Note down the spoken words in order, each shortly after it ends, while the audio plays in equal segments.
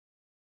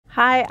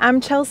Hi,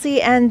 I'm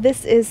Chelsea and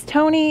this is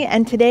Tony,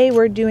 and today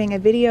we're doing a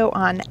video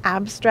on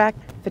abstract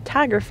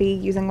photography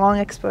using long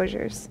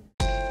exposures.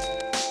 Oh,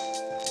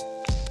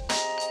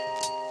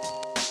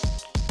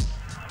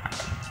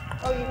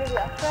 you hear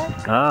the osprey?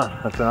 Ah,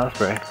 that's an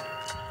osprey.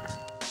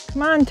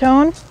 Come on,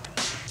 Tone.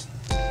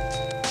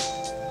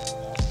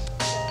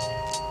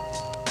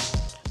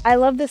 I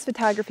love this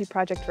photography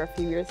project for a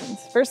few reasons.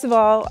 First of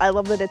all, I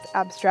love that it's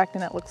abstract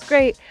and it looks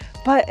great,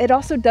 but it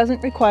also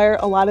doesn't require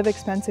a lot of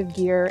expensive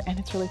gear and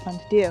it's really fun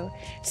to do.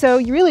 So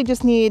you really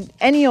just need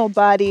any old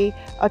body,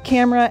 a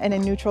camera, and a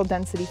neutral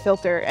density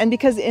filter. And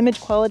because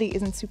image quality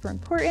isn't super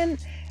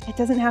important, it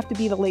doesn't have to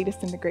be the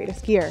latest and the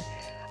greatest gear.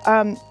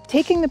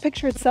 Taking the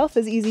picture itself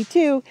is easy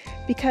too,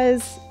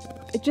 because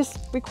it just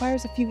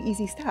requires a few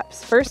easy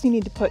steps. First, you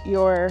need to put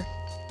your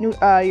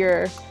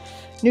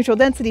neutral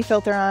density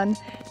filter on.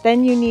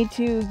 Then you need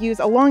to use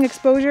a long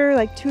exposure,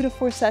 like 2 to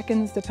 4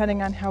 seconds,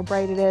 depending on how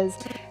bright it is.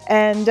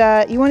 And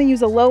you want to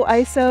use a low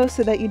ISO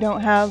so that you don't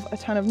have a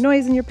ton of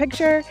noise in your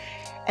picture.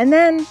 And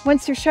then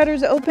once your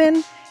shutter's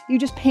open, you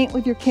just paint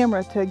with your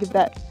camera to give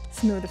that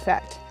smooth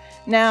effect.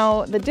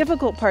 Now, the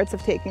difficult parts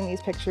of taking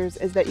these pictures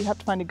is that you have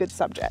to find a good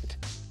subject.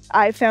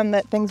 I found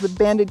that things with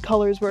banded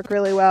colors work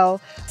really well,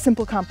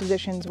 simple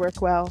compositions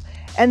work well.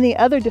 And the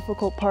other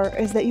difficult part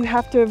is that you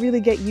have to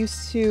really get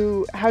used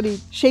to how to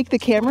shake the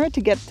camera to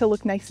get it to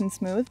look nice and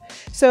smooth.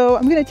 So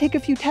I'm going to take a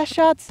few test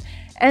shots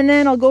and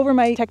then I'll go over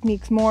my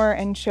techniques more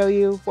and show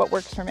you what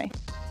works for me.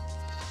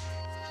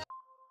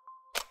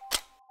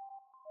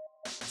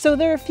 So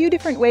there are a few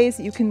different ways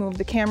that you can move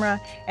the camera,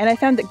 and I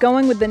found that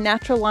going with the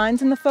natural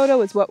lines in the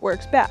photo is what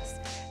works best.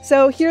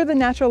 So here the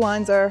natural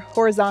lines are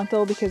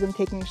horizontal because I'm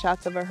taking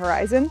shots of a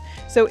horizon.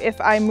 So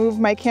if I move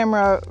my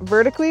camera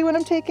vertically when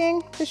I'm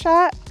taking the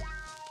shot,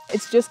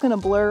 it's just going to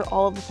blur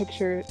all of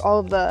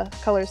the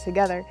colors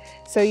together.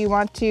 So you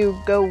want to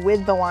go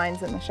with the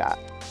lines in the shot.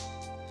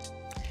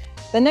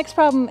 The next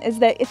problem is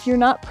that if you're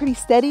not pretty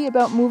steady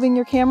about moving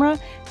your camera,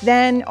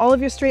 then all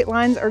of your straight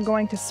lines are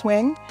going to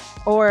swing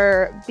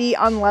or be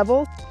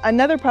unlevel.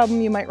 Another problem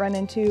you might run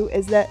into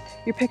is that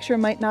your picture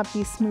might not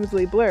be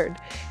smoothly blurred.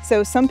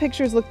 So some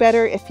pictures look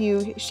better if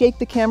you shake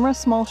the camera,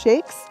 small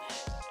shakes.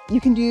 You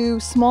can do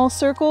small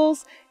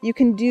circles, you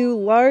can do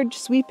large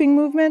sweeping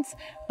movements,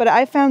 but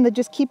I found that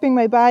just keeping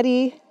my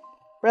body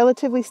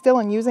relatively still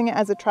and using it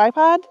as a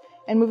tripod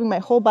and moving my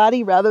whole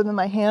body rather than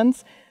my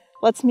hands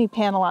lets me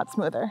pan a lot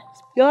smoother.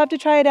 You'll have to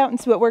try it out and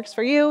see what works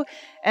for you,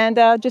 and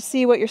just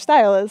see what your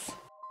style is.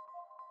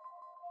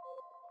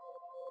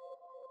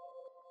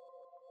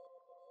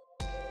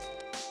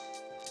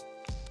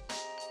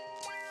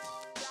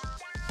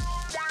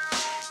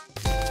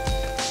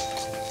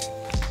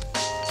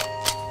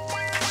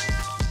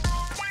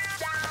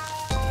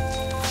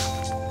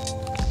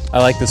 I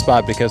like this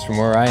spot because from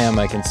where I am,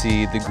 I can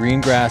see the green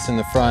grass in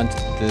the front,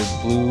 the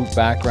blue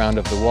background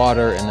of the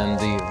water, and then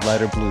the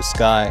lighter blue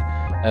sky,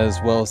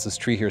 as well as this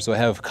tree here. So I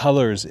have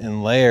colors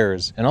in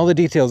layers, and all the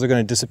details are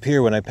going to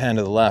disappear when I pan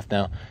to the left.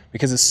 Now,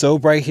 because it's so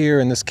bright here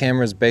and this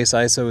camera's base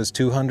ISO is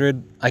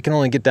 200, I can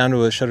only get down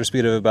to a shutter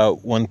speed of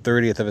about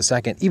 1/30th of a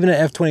second, even at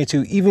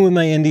f/22, even with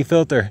my ND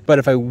filter. But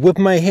if I whip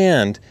my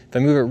hand, if I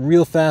move it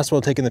real fast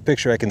while taking the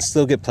picture, I can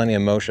still get plenty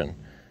of motion.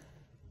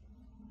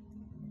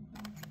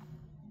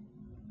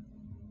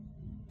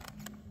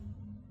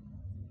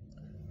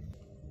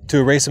 To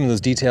erase some of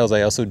those details,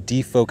 I also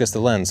defocus the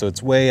lens, so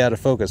it's way out of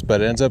focus,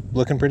 but it ends up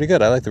looking pretty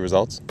good. I like the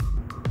results.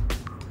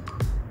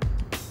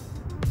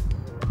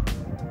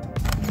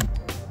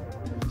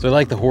 So I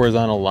like the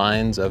horizontal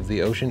lines of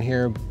the ocean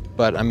here,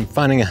 but I'm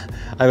finding I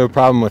have a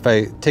problem if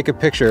I take a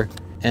picture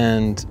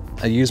and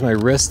I use my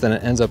wrist, then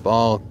it ends up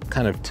all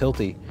kind of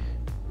tilty.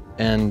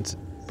 And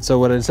so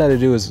what I decided to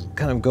do is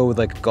kind of go with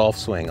like a golf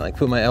swing, like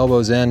put my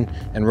elbows in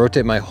and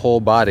rotate my whole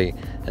body,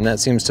 and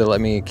that seems to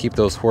let me keep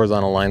those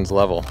horizontal lines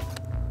level.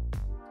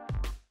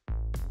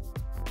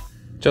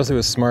 Chelsea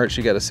was smart,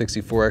 she got a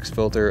 64x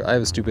filter. I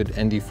have a stupid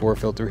ND4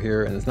 filter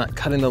here and it's not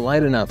cutting the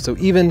light enough. So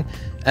even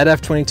at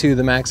f/22,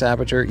 the max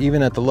aperture,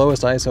 even at the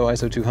lowest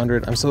ISO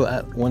 200, I'm still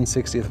at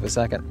 1/60th of a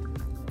second.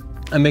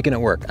 I'm making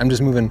it work. I'm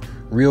just moving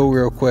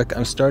real quick.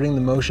 I'm starting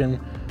the motion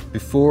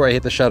before I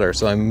hit the shutter.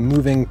 So I'm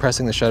moving,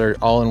 pressing the shutter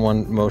all in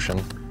one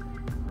motion.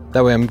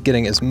 That way I'm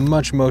getting as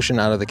much motion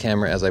out of the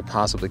camera as I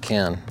possibly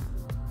can.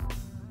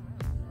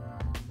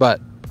 But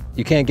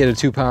you can't get a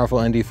too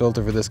powerful ND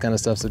filter for this kind of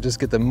stuff, so just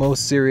get the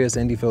most serious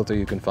ND filter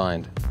you can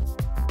find.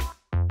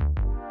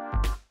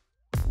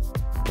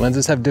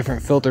 Lenses have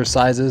different filter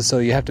sizes, so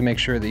you have to make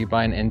sure that you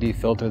buy an ND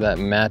filter that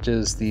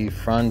matches the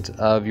front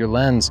of your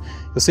lens.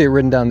 You'll see it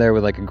written down there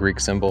with like a Greek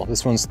symbol.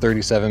 This one's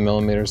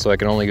 37mm, so I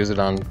can only use it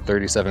on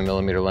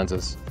 37mm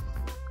lenses.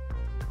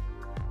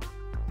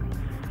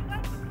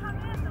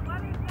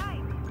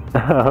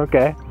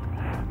 Okay,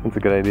 that's a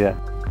good idea.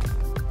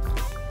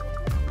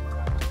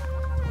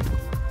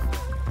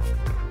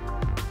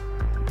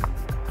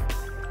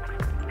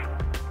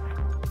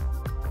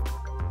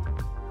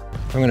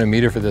 I'm going to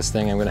meter for this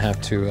thing. I'm going to have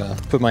to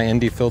put my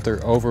ND filter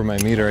over my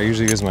meter. I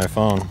usually use my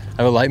phone. I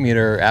have a light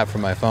meter app for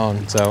my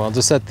phone, so I'll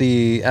just set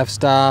the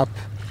f-stop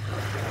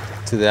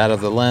to that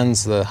of the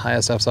lens, the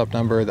highest f-stop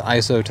number, the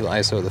ISO to the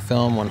ISO of the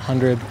film,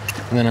 100,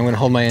 and then I'm going to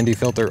hold my ND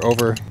filter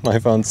over my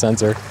phone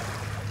sensor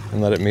and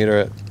let it meter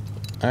it.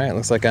 All right,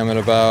 looks like I'm at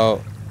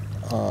about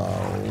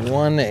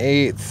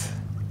 1/8.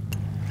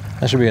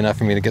 That should be enough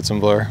for me to get some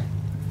blur.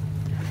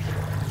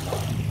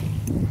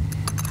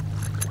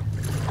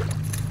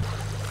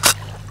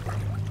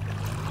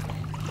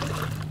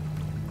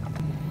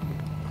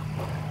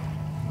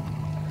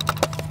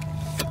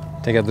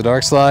 Take out the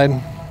dark slide.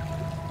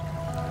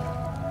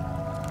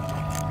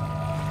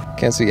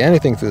 Can't see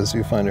anything through this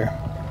viewfinder.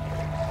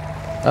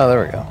 Oh,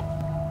 there we go.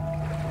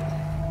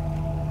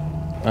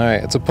 All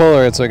right, it's a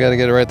Polaroid, so I gotta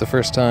get it right the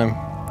first time.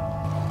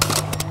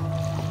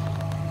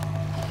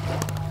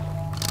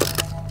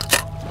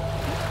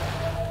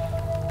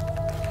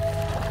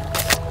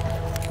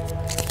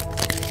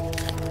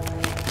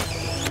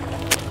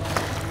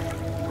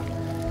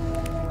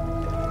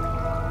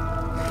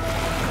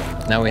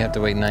 Now we have to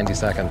wait 90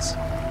 seconds.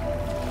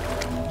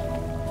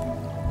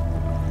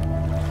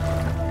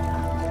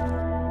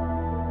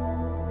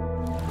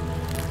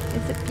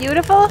 Is it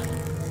beautiful?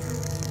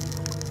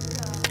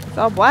 It's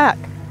all black.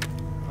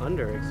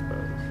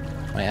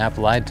 Underexposed. My app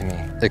lied to me.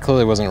 It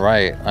clearly wasn't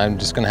right. I'm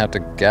just gonna have to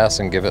guess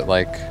and give it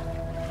like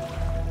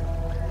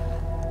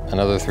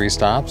another 3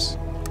 stops.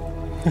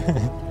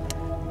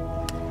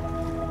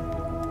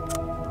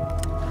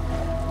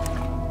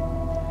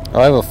 Oh,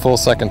 I have a full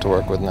second to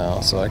work with now,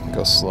 so I can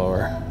go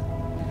slower.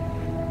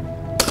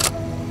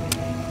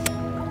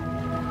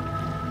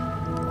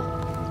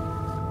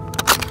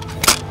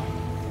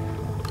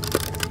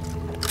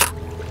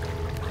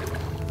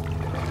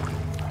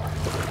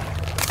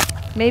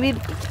 Maybe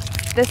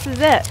this is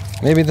it.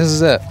 Maybe this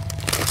is it.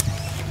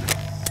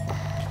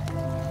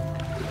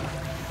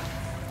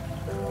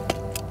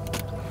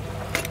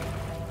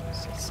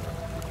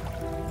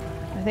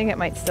 I think it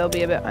might still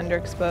be a bit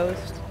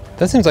underexposed.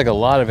 That seems like a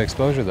lot of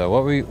exposure though.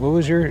 What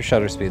was your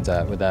shutter speeds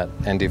at with that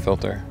ND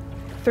filter?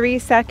 3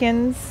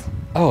 seconds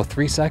Oh,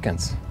 3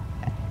 seconds.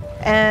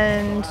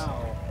 and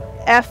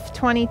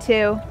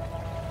f22,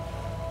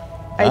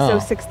 ISO Oh.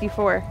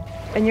 64.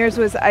 And yours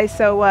was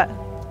ISO what?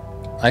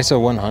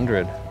 ISO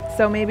 100.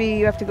 So maybe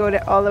you have to go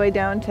to all the way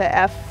down to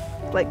f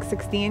like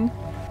 16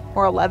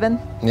 or 11.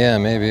 Yeah,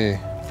 maybe.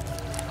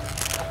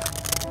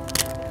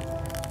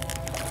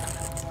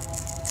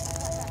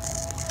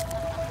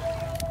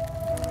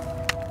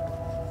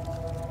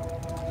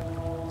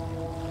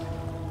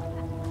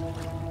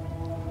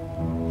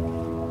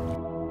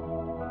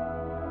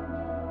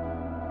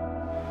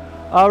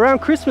 Around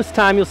Christmas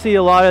time, you'll see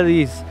a lot of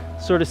these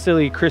sort of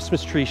silly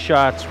Christmas tree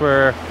shots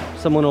where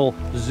someone will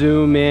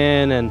zoom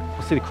in and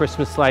you'll see the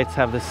Christmas lights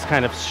have this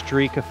kind of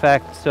streak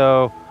effect.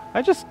 So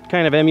I just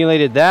kind of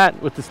emulated that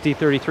with this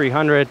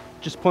D3300.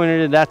 Just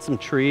pointed at some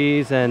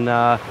trees and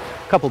a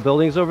couple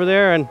buildings over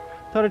there and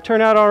thought it'd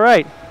turn out all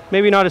right.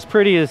 Maybe not as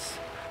pretty as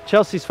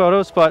Chelsea's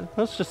photos, but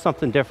that's just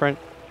something different.